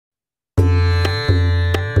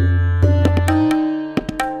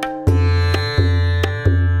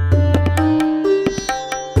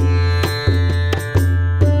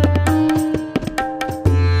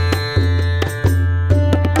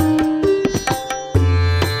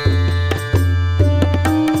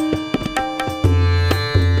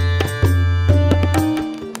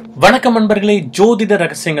வணக்கம் நண்பர்களே, ஜோதிட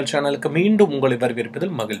ரகசியங்கள் சேனலுக்கு மீண்டும் உங்களை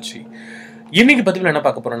வரவேற்பதில் மகிழ்ச்சி. இன்னைக்கு பதிவில் என்ன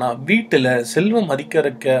பார்க்க போறோம்னா, வீட்டில் செல்வம்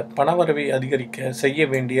அதிகரிக்க, பணவரவை அதிகரிக்க செய்ய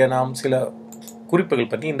வேண்டிய நாம் சில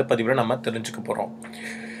குறிப்புகள் பற்றி இந்த பதிவில் நம்ம தெரிஞ்சுக்க போறோம்.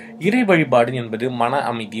 இறை வழிபாடு என்பது மன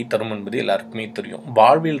அமைதியை தரும் என்பது எல்லாருக்குமே தெரியும்.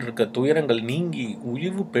 வாழ்வில் இருக்க துயரங்கள் நீங்கி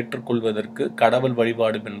உயர்வு பெற்றுக்கொள்வதற்கு கடவுள்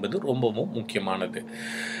வழிபாடு என்பது ரொம்பவும் முக்கியமானது.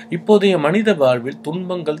 இப்போதைய மனித வாழ்வில்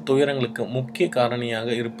துன்பங்கள் துயரங்களுக்கு முக்கிய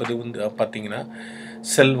காரணியாக இருப்பது பார்த்தீங்கன்னா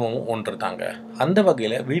செல்வம் ஒன்று தாங்க. அந்த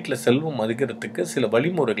வகையில் வீட்டில் செல்வம் அதிகரிக்கிறதுக்கு சில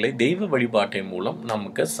வழிமுறைகளை தெய்வ வழிபாட்டின் மூலம்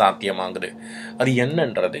நமக்கு சாத்தியமாகுது. அது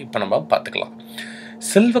என்னன்றதை இப்போ நம்ம பார்த்துக்கலாம்.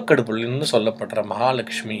 செல்வக்கடவுள்னு சொல்லப்படுற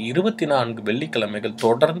மகாலட்சுமி 24 வெள்ளிக்கிழமைகள்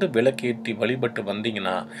தொடர்ந்து விளக்கேற்றி வழிபட்டு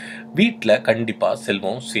வந்தீங்கன்னா வீட்டில் கண்டிப்பாக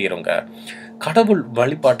செல்வம் சேருங்க. கடவுள்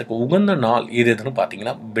வழிபாட்டுக்கு உகந்த நாள் எதுன்னு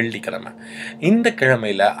பார்த்தீங்கன்னா வெள்ளிக்கிழமை. இந்த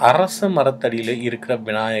கிழமையில் அரச மரத்தடியில் இருக்கிற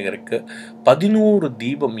விநாயகருக்கு 11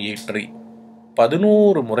 தீபம் ஏற்றி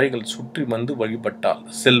 11 முறைகள் சுற்றி வந்து வழிபட்டால்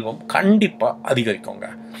செல்வம் கண்டிப்பாக அதிகரிக்குங்க.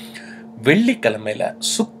 வெள்ளிக்கிழமையில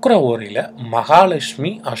சுக்கிர ஓரையில் மகாலட்சுமி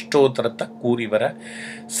அஷ்டோத்திரத்தை கூறி வர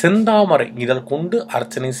செந்தாமரை இதழ் கொண்டு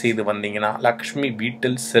அர்ச்சனை செய்து வந்தீங்கன்னா லக்ஷ்மி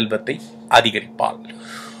வீட்டில் செல்வத்தை அதிகரிப்பாள்.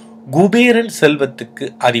 குபேரன் செல்வத்துக்கு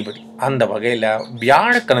அதிபதி. அந்த வகையில்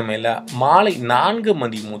வியாழக்கிழமையில மாலை 4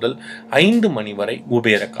 மணி முதல் 5 மணி வரை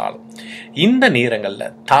குபேர காலம். இந்த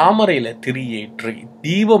நேரங்களில் தாமரையில் திரியேற்றி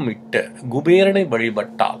தீபமிட்டு குபேரனை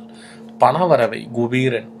வழிபட்டால் பணவரவை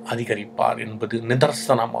குபேரன் அதிகரிப்பார் என்பது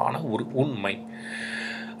நிதர்சனமான ஒரு உண்மை.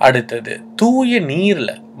 அடுத்தது, தூய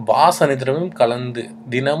நீரில் வாசனை திரவம் கலந்து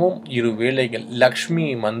தினமும் 2 வேளைகள் லக்ஷ்மி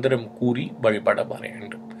மந்திரம் கூறி வழிபட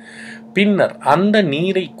வேண்டும். பின்னர் அந்த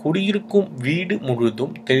நீரை குடியிருக்கும் வீடு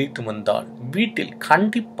முழுதும் தெளித்து வந்தால் வீட்டில்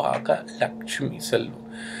கண்டிப்பாக லக்ஷ்மி செல்வம்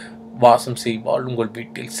வாசம் செய்வாள். உங்கள்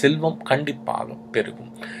வீட்டில் செல்வம் கண்டிப்பாக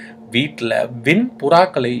பெருகும். வீட்டில்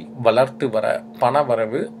வெண்புறாக்களை வளர்த்து வர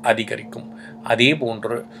பணவரவு அதிகரிக்கும். அதே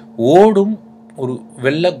போன்று ஓடும் ஒரு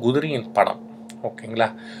வெள்ளை குதிரையின் படம், ஓகேங்களா,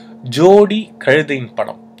 ஜோடி கழுதையின்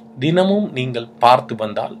படம் தினமும் நீங்கள் பார்த்து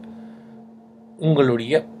வந்தால்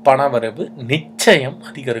உங்களுடைய பணவரவு நிச்சயம்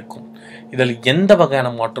அதிகரிக்கும். இதில் எந்த வகையான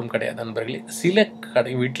மாற்றம் கிடையாது நண்பர்களே. சில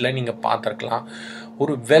வீட்டில் நீங்கள் பார்த்துருக்கலாம்,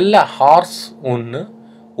 ஒரு வெள்ளை ஹார்ஸ் ஒன்று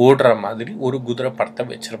ஓடுற மாதிரி ஒரு குதிரை படத்தை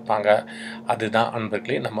வச்சுருப்பாங்க. அதுதான்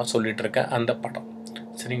நண்பர்களே நம்ம சொல்லிட்டு இருக்க அந்த படம்.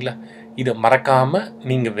 சரிங்களா? இதை மறக்காமல்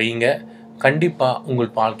நீங்கள் வைங்க. கண்டிப்பாக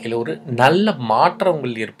உங்கள் வாழ்க்கையில் ஒரு நல்ல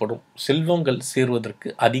மாற்றங்கள் ஏற்படும். செல்வங்கள் சேருவதற்கு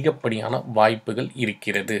அதிகப்படியான வாய்ப்புகள்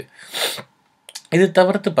இருக்கிறது. இது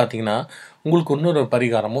தவிர்த்து பார்த்தீங்கன்னா உங்களுக்கு இன்னொரு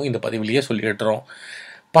பரிகாரமும் இந்த பதிவிலேயே சொல்லிடுறோம்.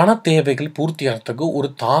 பண தேவைகள் பூர்த்தியாகிறதுக்கு ஒரு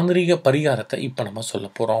தாந்திரிக பரிகாரத்தை இப்போ நம்ம சொல்ல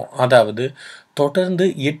போகிறோம். அதாவது தொடர்ந்து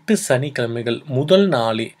 8 சனிக்கிழமைகள் முதல்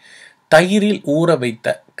நாளே தயிரில் ஊற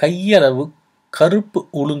வைத்த கையளவு கருப்பு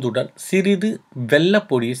உளுந்துடன் சிறிது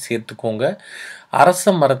வெள்ளைப்பொடியை சேர்த்துக்கோங்க.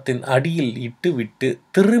 அரச மரத்தின் அடியில் இட்டு விட்டு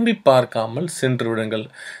திரும்பி பார்க்காமல் சென்று விடுங்கள்.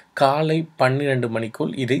 காலை 12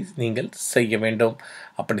 மணிக்குள் இதை நீங்கள் செய்ய வேண்டும்.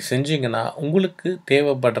 அப்படி செஞ்சீங்கன்னா உங்களுக்கு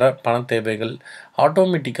தேவைப்படுற பண தேவைகள்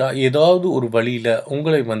ஆட்டோமேட்டிக்காக ஏதாவது ஒரு வழியில்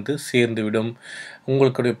உங்களை வந்து சேர்ந்துவிடும்.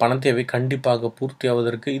 உங்களுடைய பண தேவை கண்டிப்பாக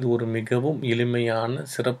பூர்த்தியாவதற்கு இது ஒரு மிகவும் எளிமையான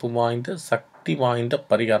சிறப்பு வாய்ந்த சக்தி வாய்ந்த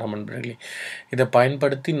பரிகாரம் நண்பர்களே. இதை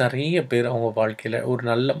பயன்படுத்தி நிறைய பேர் அவங்க வாழ்க்கையில் ஒரு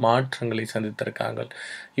நல்ல மாற்றங்களை சந்தித்திருக்காங்க.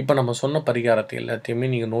 இப்போ நம்ம சொன்ன பரிகாரத்தை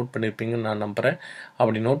எல்லாத்தையுமே நீங்கள் நோட் பண்ணியிருப்பீங்கன்னு நான் நம்புகிறேன்.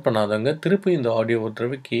 அப்படி நோட் பண்ணாதவங்க திருப்பி இந்த ஆடியோ ஒரு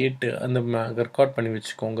தடவை கேட்டு அந்த ரெக்கார்ட் பண்ணி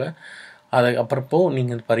வச்சுக்கோங்க. அதுக்கப்புறப்போ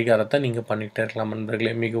நீங்கள் இந்த பரிகாரத்தை நீங்கள் பண்ணிகிட்டே இருக்கலாம்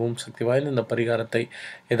நண்பர்களே. மிகவும் சக்தி வாய்ந்த இந்த பரிகாரத்தை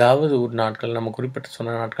ஏதாவது ஒரு நாட்கள் நம்ம குறிப்பிட்ட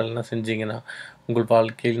சொன்ன நாட்கள்லாம் செஞ்சீங்கன்னா உங்கள்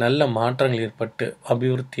வாழ்க்கையில் நல்ல மாற்றங்கள் ஏற்பட்டு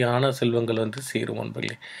அபிவிருத்தியான செல்வங்கள் வந்து சேரும்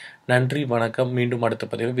நண்பர்களே. நன்றி, வணக்கம். மீண்டும் அடுத்த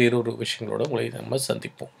பதிவில் வேறொரு விஷயங்களோட உங்களை நம்ம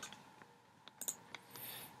சந்திப்போம்.